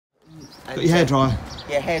Got your hairdryer?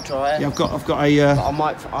 Yeah, hairdryer. Yeah, I've got a.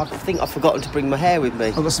 But I think I've forgotten to bring my hair with me.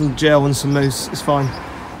 I've got some gel and some mousse. It's fine.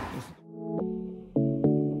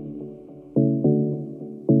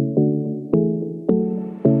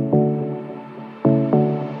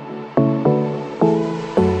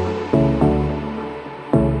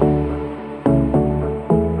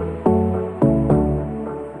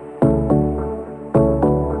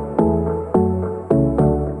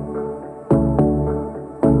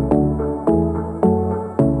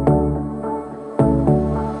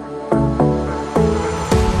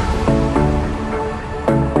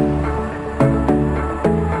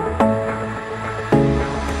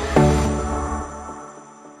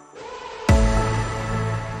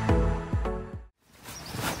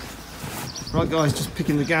 Right guys, just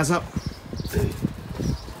picking the Gaz up.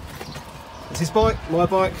 It's his bike, my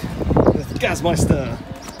bike, the Gazmeister.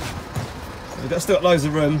 We've still got loads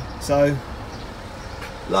of room, so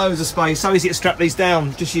loads of space. So easy to strap these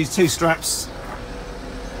down. Just use 2 straps.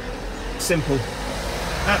 Simple.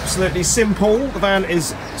 Absolutely simple. The van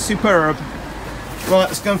is superb. Right,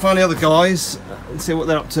 let's go and find the other guys and see what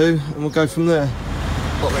they're up to, and we'll go from there.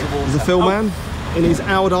 There's a Phil man in his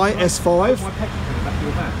Audi S5.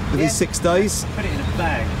 With his 6 days. Put it in a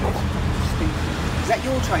bag. Is that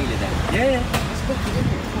your trailer then? Yeah. It's wicked,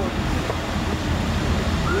 isn't it?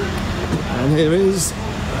 And here is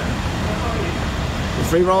the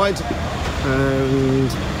FREERIDE and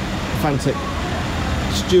FANTIC.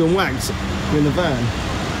 Stu and Wags are in the van.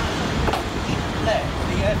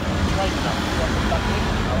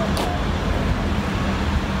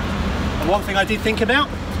 And one thing I did think about,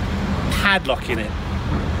 padlocking it.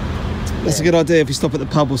 That's a good idea if you stop at the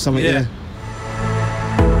pub or something. Yeah.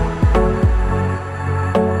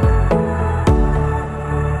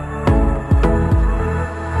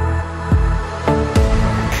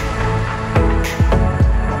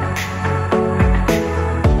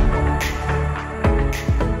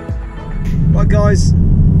 Right guys,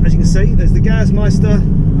 as you can see, there's the Gazmeister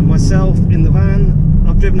and myself in the van.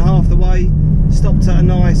 I've driven half the way, stopped at a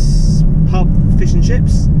nice pub, fish and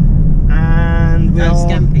chips. And we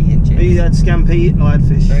had scampi, I had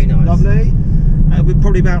fish. Very nice. Lovely. We're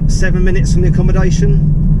probably about 7 minutes from the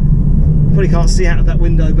accommodation. Probably can't see out of that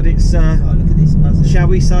window, but it's, oh, look at this buzzard. Shall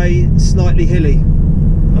we say, slightly hilly.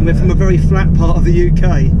 And we're from a very flat part of the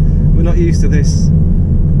UK. We're not used to this.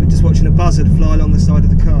 We're just watching a buzzard fly along the side of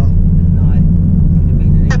the car.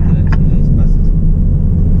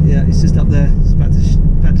 Yeah, it's just up there. It's about to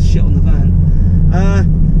shit on the van.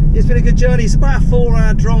 It's been a good journey. It's about a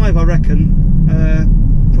 4-hour drive, I reckon.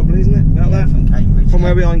 Probably, isn't it? About that. From Cambridge. From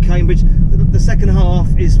where we are in Cambridge. The second half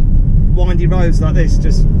is windy roads like this,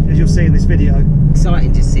 just as you'll see in this video.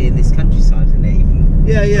 Exciting just seeing this countryside, isn't it? Even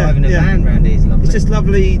driving a van around here is lovely. It's just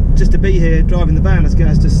lovely just to be here driving the van, as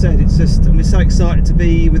Gaz just said. It's just, and we're so excited to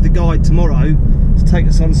be with the guide tomorrow to take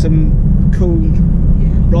us on some cool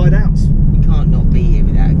ride outs. You can't not be here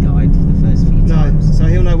without a guide for the first few times. No, so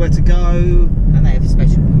he'll know where to go. And they have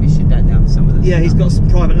special permission, don't they, on some of the Yeah, he's got some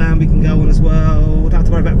private land we can go on as well. We don't have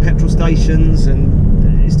to worry about petrol stations,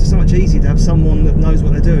 and it's just so much easier to have someone that knows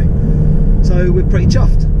what they're doing. So we're pretty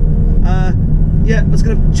chuffed. Yeah, I was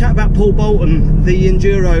going to chat about Paul Bolton, the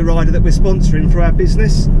enduro rider that we're sponsoring for our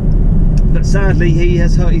business. But sadly, he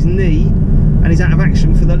has hurt his knee and he's out of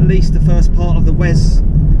action for at least the first part of the WES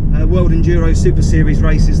World Enduro Super Series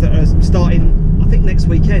races that are starting, I think, next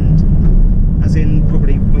weekend. As in,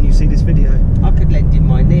 probably when you see this video. I could lend him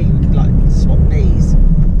my knee. We could like swap knees.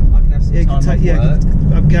 I can have some time off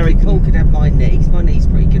work. Gary Paul could have my knee. 'Cause my knee's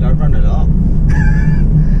pretty good. I run a lot.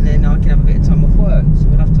 And then I can have a bit of time off work. So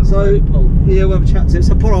we'll have to. Paul. Yeah, we'll have a chat to him.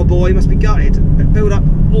 So poor old boy, he must be gutted. Build up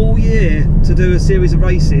all year to do a series of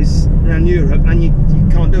races around Europe, and you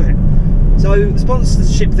can't do it. So the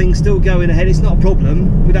sponsorship thing's still going ahead. It's not a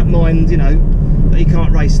problem. We don't mind, you know, that he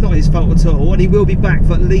can't race. It's not his fault at all. And he will be back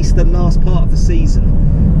for at least the last part of the season.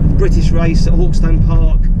 The British race at Hawkstone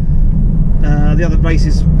Park. The other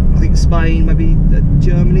races, I think Spain, maybe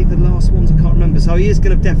Germany, the last ones, I can't remember. So he is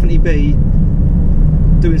going to definitely be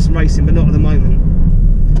doing some racing, but not at the moment.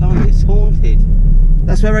 Oh, it's haunted.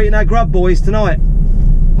 That's where we're eating our grub, boys, tonight.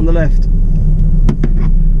 On the left.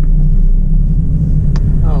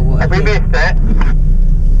 Oh, what? Have we missed it?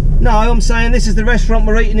 No, I'm saying this is the restaurant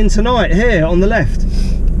we're eating in tonight, here, on the left.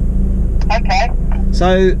 Okay.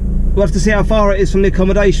 So, we'll have to see how far it is from the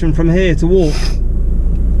accommodation from here to walk.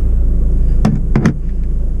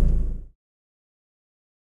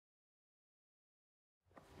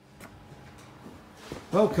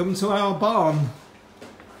 Welcome to our barn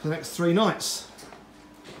for the next 3 nights.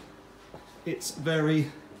 It's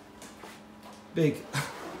very big.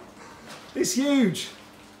 It's huge.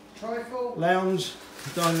 lounge,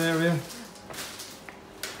 dining area,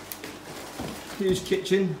 huge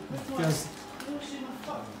kitchen.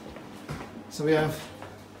 So we have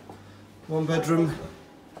 1 bedroom,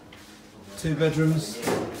 2 bedrooms.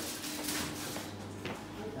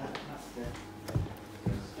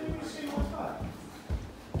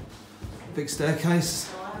 Big staircase,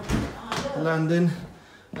 landing,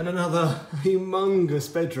 and another humongous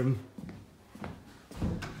bedroom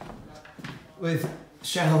with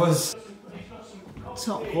showers,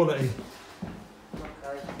 top quality,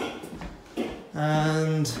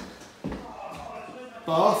 and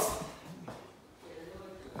bath.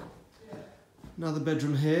 Another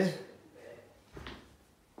bedroom here,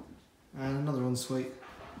 and another ensuite.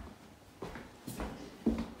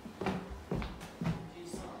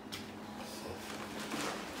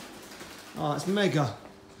 Oh, it's mega.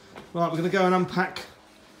 Right, we're going to go and unpack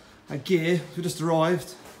our gear. We just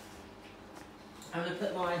arrived. I'm going to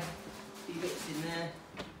put my few bits in there.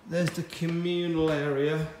 There's the communal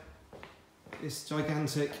area. It's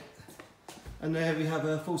gigantic. And there we have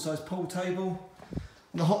a full-size pool table.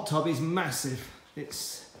 And the hot tub is massive.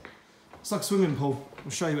 It's like a swimming pool. I'll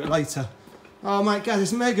show you it later. Oh mate, guys,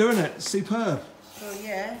 it's mega, isn't it? It's superb. Oh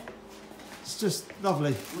yeah. It's just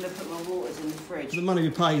lovely. I'm going to put my waters in the fridge. For the money we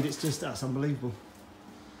paid, it's just, that's unbelievable.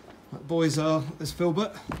 Right, boys, there's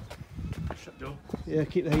Philbert. Shut door. Yeah,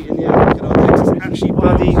 keep the heat in, yeah. Good idea, 'cause it's actually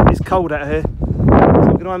bloody, it's cold out here. So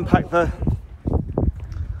I'm going to unpack the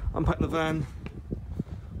van.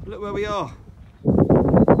 Look where we are.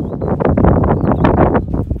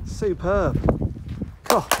 Superb.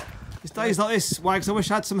 God, it's days like this, Wags, I wish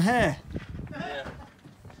I had some hair. Yeah.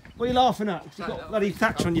 What are you laughing at? You've got bloody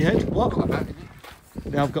thatch on your head. What?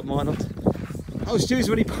 Yeah, I've got mine on. Oh, Stu's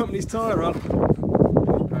when he pumped his tyre up.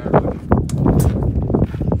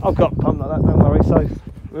 I've got pump like that, don't worry, so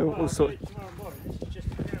we'll sort it.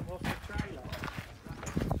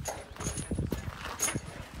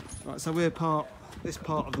 Right, so we're this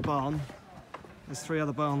part of the barn. There's 3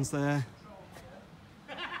 other barns there.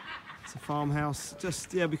 It's a farmhouse.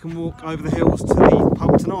 Just, yeah, we can walk over the hills to the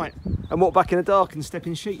pub tonight and walk back in the dark and step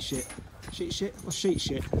in sheep shit. Sheep shit? What's sheep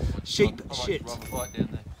shit? Sheep shit.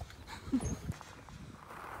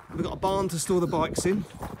 We've got a barn to store the bikes in,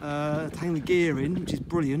 to hang the gear in, which is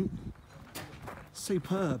brilliant.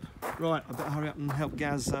 Superb. Right, I better hurry up and help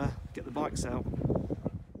Gaz get the bikes out.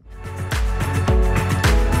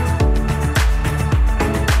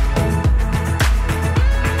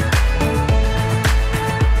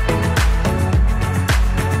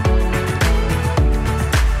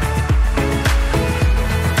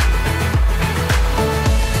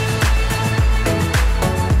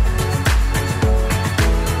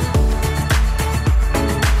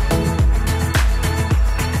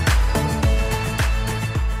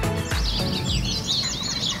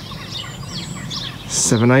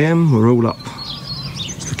 7 AM, we're all up.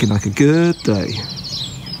 It's looking like a good day.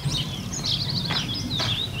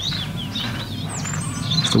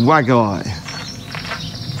 It's the Wagai.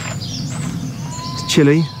 It's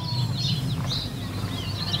chilly,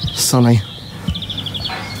 sunny.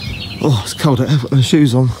 Oh, it's cold out. I've got my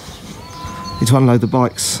shoes on. Need to unload the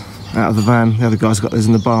bikes out of the van. The other guy's got those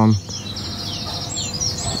in the barn.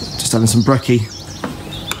 Just having some brekkie.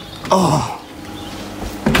 Oh!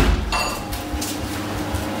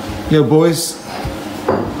 Yo, boys.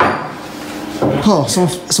 Oh,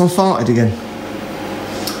 someone farted again. I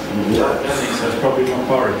think so. It's probably my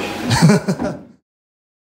porridge.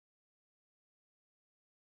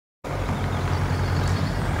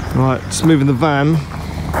 Right, just moving the van.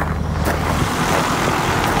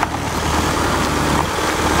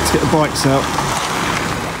 Let's get the bikes out.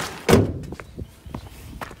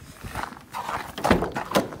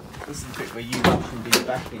 This is the bit where you can be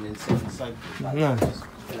back in and sit and soak. No.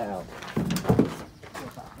 Out.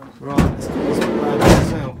 Right, let's get these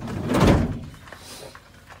bikes out.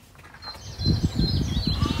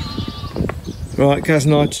 Right, Gaz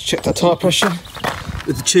and I just checked our tyre pressure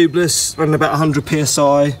with the tubeless, running about 100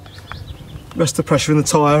 psi. Rest of the pressure in the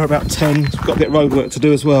tyre about 10. We've got a bit of road work to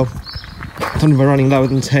do as well. I don't know if we're running lower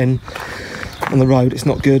than 10 on the road. It's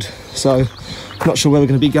not good. So, not sure where we're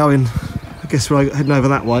going to be going. I guess we're heading over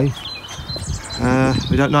that way.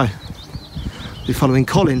 We don't know. We're following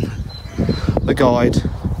Colin, the guide.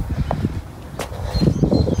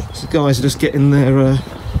 So the guys are just getting their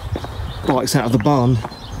bikes out of the barn.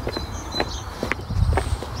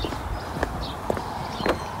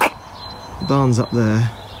 The barn's up there,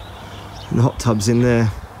 and the hot tub's in there.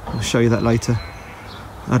 I'll show you that later.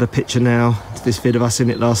 I had a picture now to this vid of us in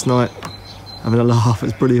it last night, having a laugh.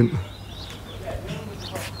 It's brilliant.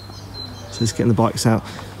 So just getting the bikes out.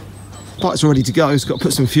 bike's ready to go. It's got to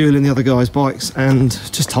put some fuel in the other guy's bikes and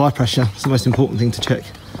just tyre pressure. It's the most important thing to check.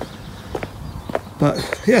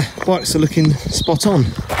 But yeah, bikes are looking spot on.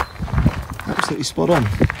 Absolutely spot on.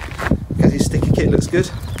 Okay, his sticker kit looks good.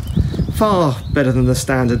 Far better than the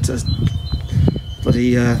standard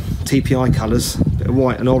bloody TPI colours. A bit of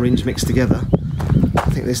white and orange mixed together.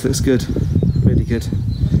 I think this looks good. Really good.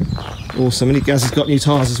 Awesome. And Gaz has got new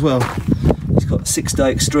tyres as well. He's got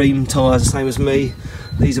 6-day extreme tyres, the same as me.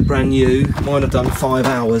 These are brand new. Mine have done 5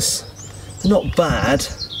 hours. They're not bad.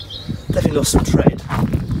 Definitely lost some tread.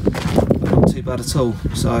 But not too bad at all.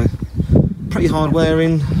 So, pretty hard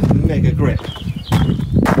wearing, mega grip.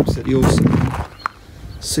 Absolutely awesome.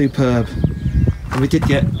 Superb. And we did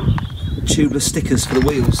get tubeless stickers for the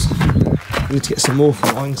wheels. We need to get some more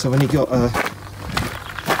for mine, so I've only got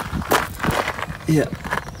yeah,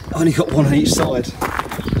 I only got one on each side.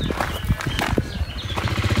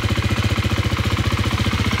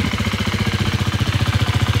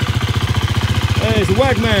 There's the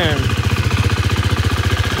Wagman.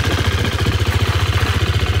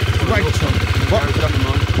 What?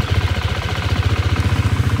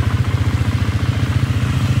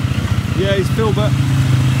 Yeah, he's Filbert.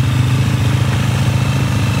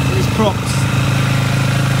 And his Crocs.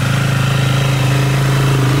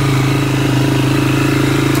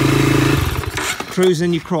 Cruising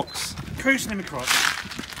in your Crocs. Cruising in my Crocs.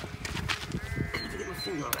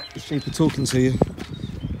 There's people talking to you.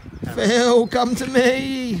 Phil, come to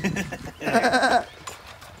me!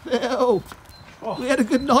 Phil! Oh. We had a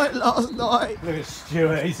good night last night. Look at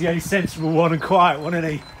Stuart, he's the only sensible one and quiet one, isn't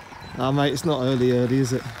he? Oh mate, it's not early,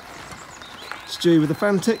 is it? Stu with the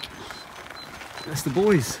FANTIC. That's the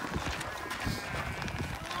boys.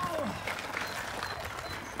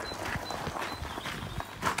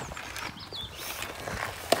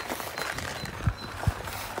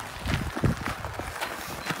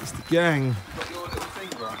 It's the gang. Got your little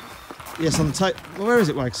finger on. Yes, on the tape. Well, where is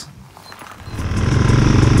it, Wags?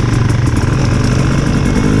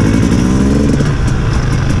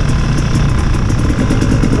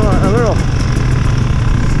 Right, and we're off.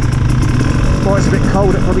 It's a bit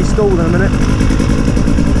cold, it'll probably stall in a minute.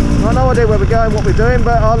 I've no idea where we're going, what we're doing,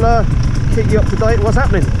 but I'll keep you up to date with what's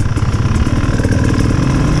happening.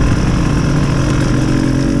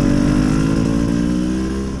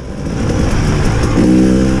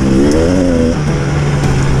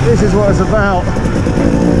 This is what it's about.